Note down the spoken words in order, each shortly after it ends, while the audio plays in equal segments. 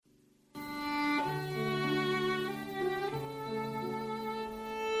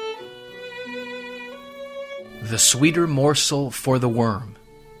The Sweeter Morsel for the Worm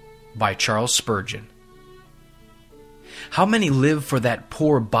by Charles Spurgeon. How many live for that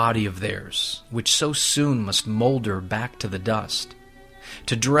poor body of theirs, which so soon must moulder back to the dust?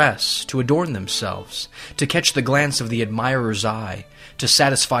 To dress, to adorn themselves, to catch the glance of the admirer's eye, to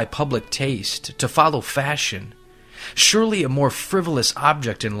satisfy public taste, to follow fashion. Surely a more frivolous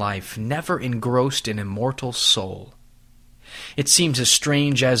object in life never engrossed an immortal soul. It seems as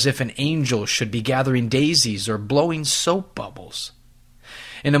strange as if an angel should be gathering daisies or blowing soap bubbles.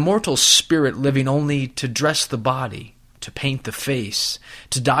 An immortal spirit living only to dress the body, to paint the face,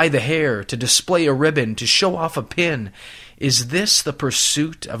 to dye the hair, to display a ribbon, to show off a pin. Is this the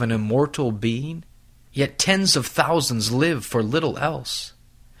pursuit of an immortal being? Yet tens of thousands live for little else.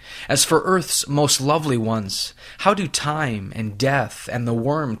 As for earth's most lovely ones, how do time and death and the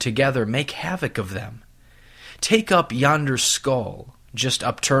worm together make havoc of them? Take up yonder skull, just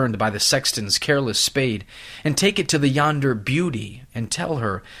upturned by the sexton's careless spade, and take it to the yonder beauty, and tell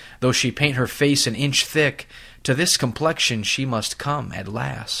her, though she paint her face an inch thick, to this complexion she must come at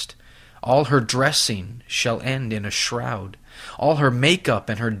last. All her dressing shall end in a shroud. All her make-up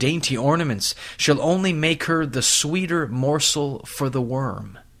and her dainty ornaments shall only make her the sweeter morsel for the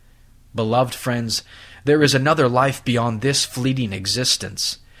worm. Beloved friends, there is another life beyond this fleeting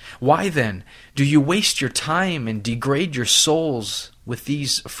existence. Why, then, do you waste your time and degrade your souls with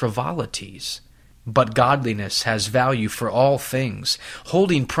these frivolities? But godliness has value for all things,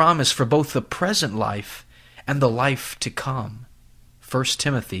 holding promise for both the present life and the life to come. 1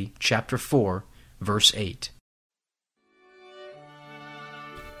 Timothy chapter 4, verse 8.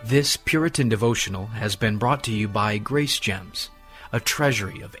 This Puritan devotional has been brought to you by Grace Gems, a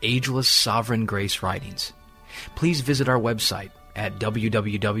treasury of ageless sovereign grace writings. Please visit our website at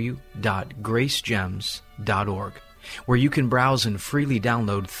www.gracegems.org, where you can browse and freely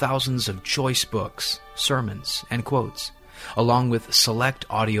download thousands of choice books, sermons, and quotes, along with select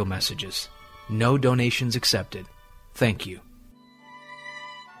audio messages. No donations accepted. Thank you.